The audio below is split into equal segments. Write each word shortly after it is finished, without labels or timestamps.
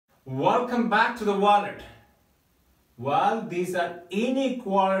Welcome back to the wallet. Well, these are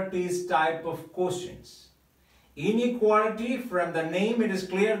inequalities type of questions. Inequality, from the name it is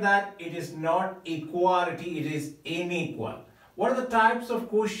clear that it is not equality, it is unequal. What are the types of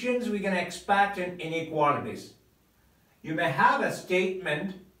questions we can expect in inequalities? You may have a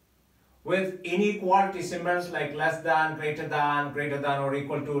statement with inequality symbols like less than, greater than or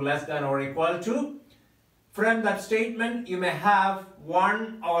equal to, less than or equal to. From that statement, you may have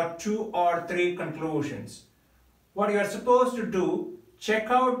one or two or three conclusions. What you are supposed to do,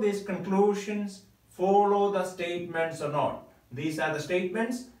 check out these conclusions, follow the statements or not. These are the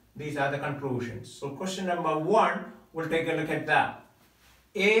statements, these are the conclusions. So question number 1, we'll take a look at that.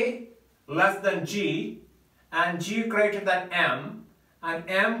 A less than G and G greater than M and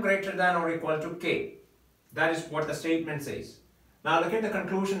M greater than or equal to K. That is what the statement says. Now look at the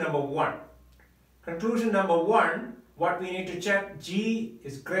conclusion number 1. Conclusion number 1, what we need to check, G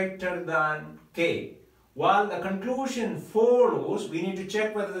is greater than K. While the conclusion follows, we need to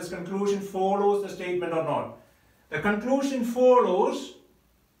check whether this conclusion follows the statement or not. The conclusion follows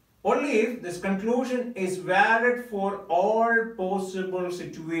only if this conclusion is valid for all possible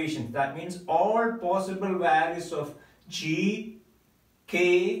situations. That means all possible values of G,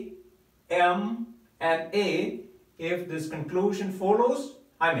 K, M and A. If this conclusion follows,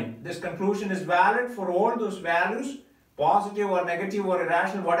 this conclusion is valid for all those values, positive or negative or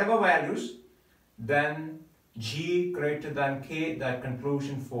irrational, whatever values, then G greater than K, that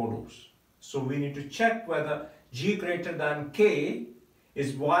conclusion follows. So we need to check whether G greater than K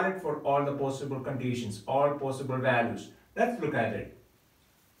is valid for all the possible conditions, all possible values. Let's look at it.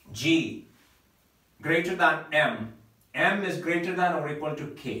 G greater than M. M is greater than or equal to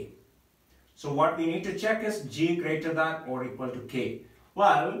K. So what we need to check is G greater than or equal to K.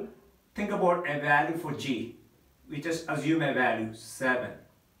 Well, think about a value for G. We just assume a value, 7.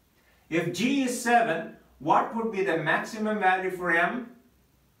 If G is 7, what would be the maximum value for M?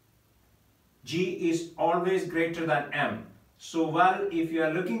 G is always greater than M. So, well, if you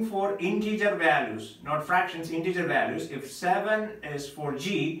are looking for integer values, not fractions, integer values, if 7 is for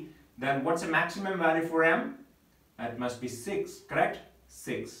G, then what's the maximum value for M? That must be 6, correct?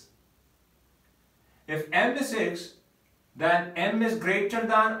 6. If M is 6, then M is greater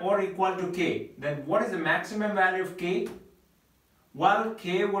than or equal to K. Then what is the maximum value of K? Well,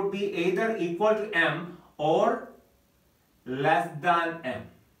 K would be either equal to M or less than M.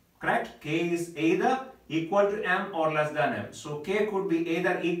 Correct? K is either equal to M or less than M. So K could be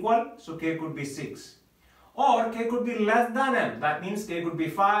either equal, so K could be 6. Or K could be less than M. That means K could be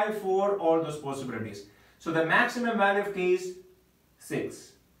 5, 4, all those possibilities. So the maximum value of K is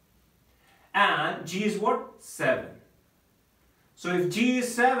 6. And G is what? 7. So if G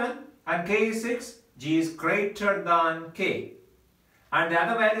is 7 and K is 6, G is greater than K. And the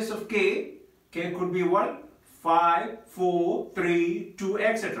other values of K could be what? 5, 4, 3, 2,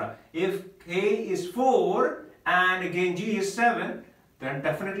 etc. If K is 4 and again G is 7, then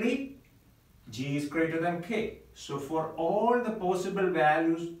definitely G is greater than K. So for all the possible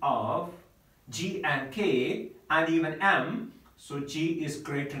values of G and K and even M, so G is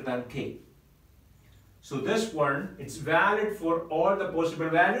greater than K. So this one, it's valid for all the possible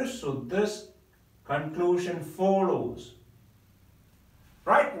values. So this conclusion follows.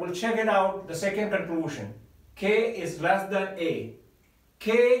 Right, we'll check it out. The second conclusion. K is less than A.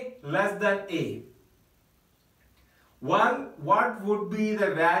 K less than A. Well, what would be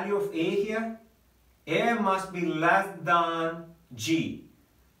the value of A here? A must be less than G.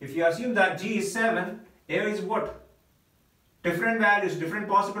 If you assume that G is 7, A is what? Different values, different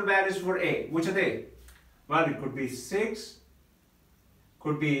possible values for A. Which are they? Well, it could be 6,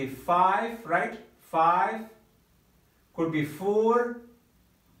 could be 5, right? 5, could be 4,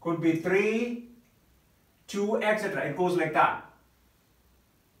 could be 3, 2, etc. It goes like that.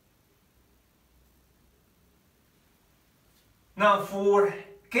 Now for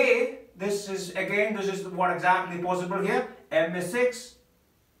K, this is what exactly possible here. M is 6,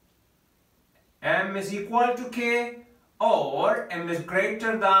 M is equal to K, or M is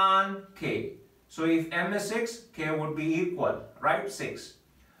greater than K. So if M is 6, K would be equal, right? 6.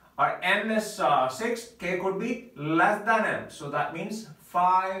 Or M is 6, K could be less than M. So that means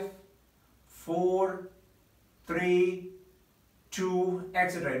 5, 4, 3, 2,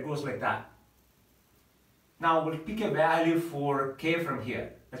 etc. It goes like that. Now we'll pick a value for K from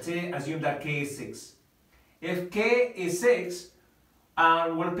here. Let's say, assume that K is 6. If K is 6,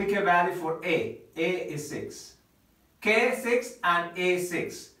 we'll pick a value for A. A is 6. K 6 and A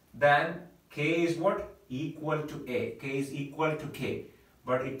 6. Then K is what? Equal to A. K is equal to K.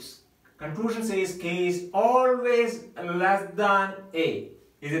 But its conclusion says K is always less than A.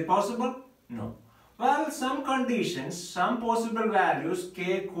 Is it possible? No. Well, some conditions, some possible values,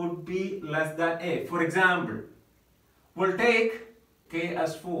 k could be less than a. For example, we'll take k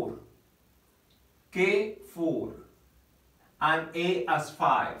as 4, k 4 and a as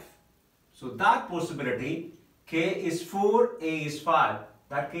 5. So that possibility, k is 4, a is 5.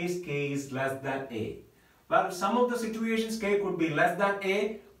 That case, k is less than a. Well, some of the situations k could be less than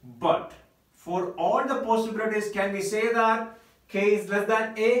a, but for all the possibilities, can we say that k is less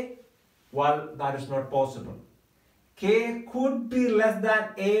than a? Well, that is not possible. K could be less than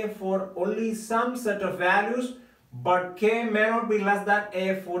a for only some set of values, but k may not be less than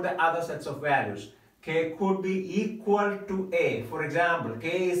a for the other sets of values. K could be equal to a. For example,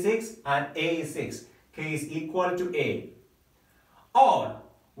 k is 6 and a is 6. K is equal to a. Or,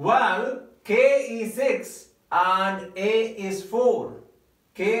 well, k is 6 and a is 4.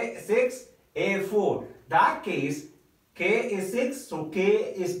 K 6, a 4. That case, k is 6, so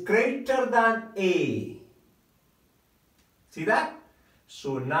k is greater than a. See that?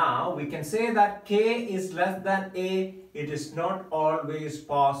 So now we can say that k is less than a. It is not always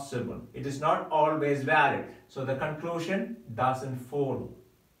possible. It is not always valid. So the conclusion doesn't follow.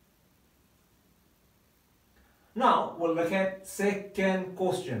 Now we'll look at second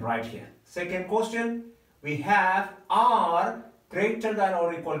question right here. Second question, we have r greater than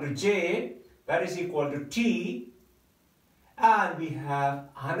or equal to j, that is equal to t. And we have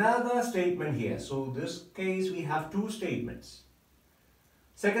another statement here. So in this case, we have two statements.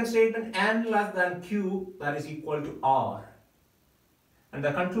 Second statement, n less than q, that is equal to r. And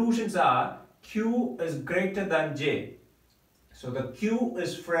the conclusions are q is greater than j. So the q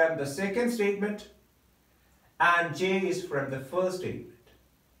is from the second statement and j is from the first statement.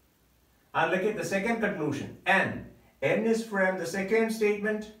 And look at the second conclusion, n. n is from the second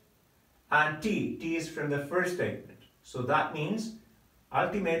statement and t is from the first statement. So that means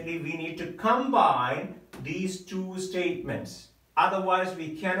ultimately we need to combine these two statements. Otherwise we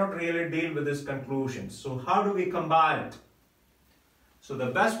cannot really deal with this conclusion. So how do we combine it? So the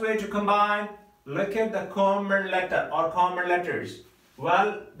best way to combine, look at the common letter or common letters.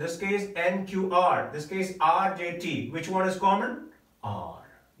 Well, this case NQR, this case RJT. Which one is common? R.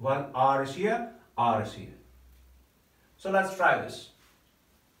 Well, R is here, R is here. So let's try this.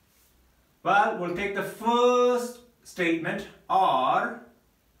 Well, we'll take the first statement, r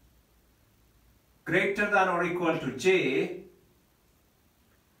greater than or equal to j,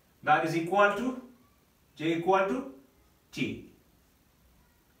 that is equal to j equal to t.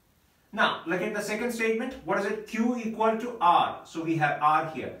 Now look at the second statement. What is it? Q equal to r. So we have r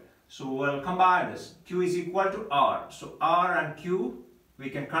here. So we'll combine this. Q is equal to r. So r and q, we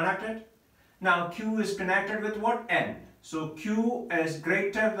can connect it. Now q is connected with what? N. So q is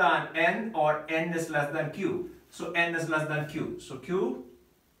greater than n or n is less than q. So n is less than q. So q,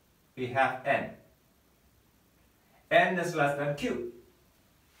 we have n. N is less than q.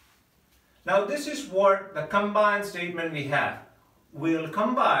 Now this is what the combined statement we have. We'll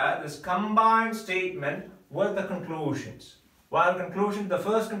combine this combined statement with the conclusions. While conclusion, the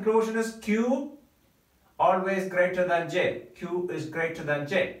first conclusion is q always greater than j. Q is greater than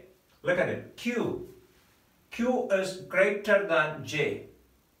j. Look at it. Q is greater than j.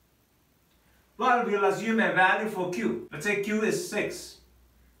 Well, we'll assume a value for q. Let's say q is 6.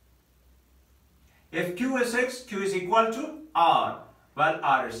 If q is 6, q is equal to r. Well,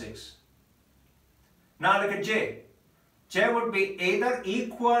 r is 6. Now look at j. J would be either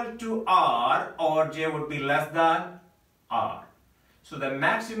equal to r or j would be less than r. So the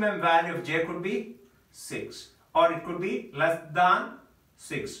maximum value of j could be 6 or it could be less than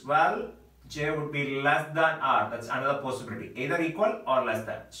 6. Well, j would be less than r. That's another possibility. Either equal or less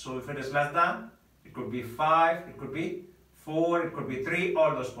than. So if it is less than, it could be 5, it could be 4, it could be 3,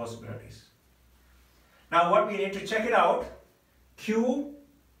 all those possibilities. Now what we need to check it out, q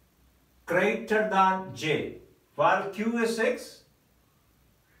greater than j. While q is 6,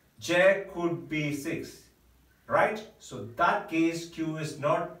 j could be 6, right? So that case q is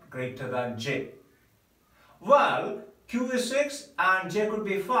not greater than j. Well, q is 6 and j could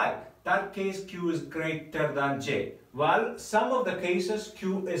be 5. That case q is greater than j. Well, some of the cases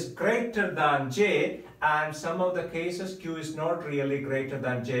q is greater than j and some of the cases q is not really greater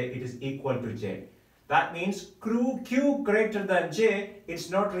than j, it is equal to j. That means q greater than j, it's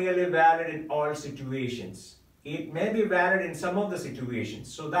not really valid in all situations. It may be valid in some of the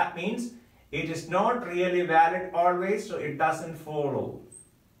situations. So that means it is not really valid always, so it doesn't follow.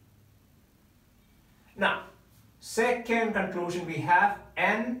 Now, second conclusion we have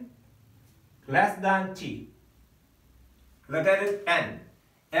n less than t. Look at it, n.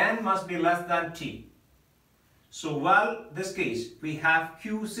 N must be less than t. So well, this case, we have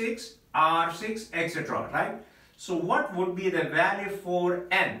Q6, R6, etc. right? So what would be the value for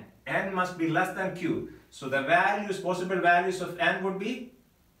N? N must be less than Q. So the values, possible values of N would be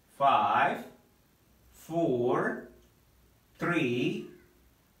 5, 4, 3,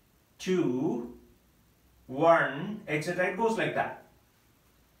 2, 1, etc. It goes like that.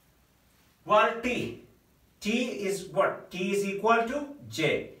 Well, T is what? T is equal to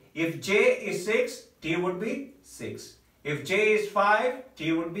J. If J is 6, T would be 6. If J is 5,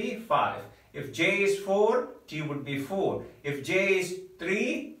 T would be 5. If J is 4, T would be 4. If J is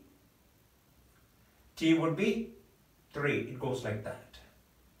 3, T would be 3. It goes like that.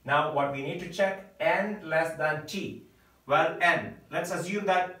 Now what we need to check, N less than T. Well, N, let's assume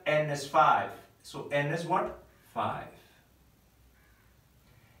that N is 5. So N is what? 5.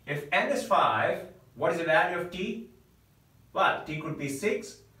 If N is 5, what is the value of T? Well, T could be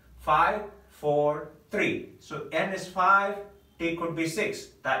 6, 5, 4, 3. So N is 5, T could be 6.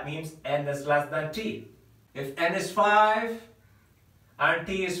 That means N is less than T. If N is 5 and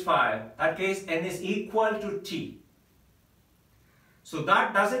T is 5, that case N is equal to T. So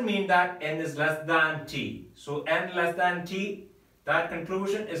that doesn't mean that N is less than T. So N less than T, that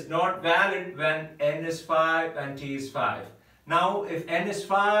conclusion is not valid when N is 5 and T is 5. Now if N is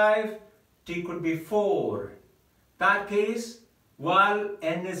 5, T could be 4. That case, while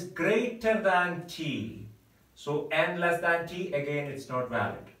N is greater than T, so N less than T, again it's not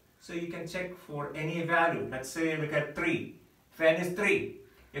valid. So you can check for any value. Let's say look at 3. If N is 3,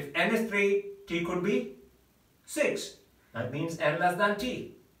 if N is 3, T could be 6. That means N less than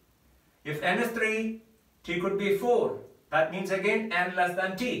T. If N is 3, T could be 4. That means again N less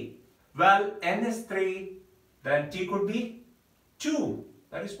than T. Well, N is 3, then T could be 2.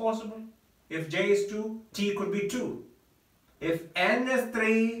 That is possible. If J is 2, T could be 2. If N is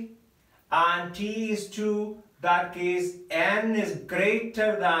 3 and T is 2, that case N is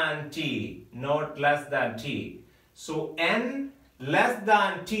greater than T, not less than T. So N less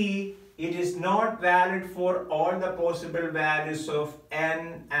than T, it is not valid for all the possible values of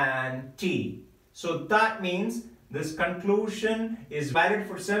N and T. So that means this conclusion is valid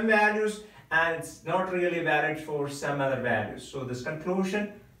for some values and it's not really valid for some other values. So this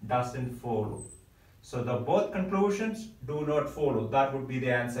conclusion doesn't follow. So the both conclusions do not follow. That would be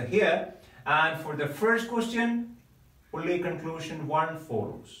the answer here. And for the first question, only conclusion 1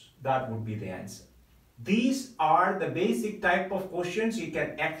 follows. That would be the answer. These are the basic type of questions you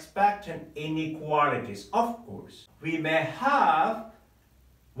can expect in inequalities. Of course, we may have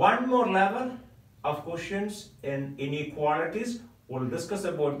one more level of questions in inequalities. We'll discuss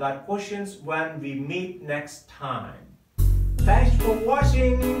about that questions when we meet next time. Thanks for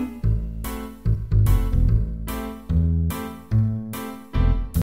watching.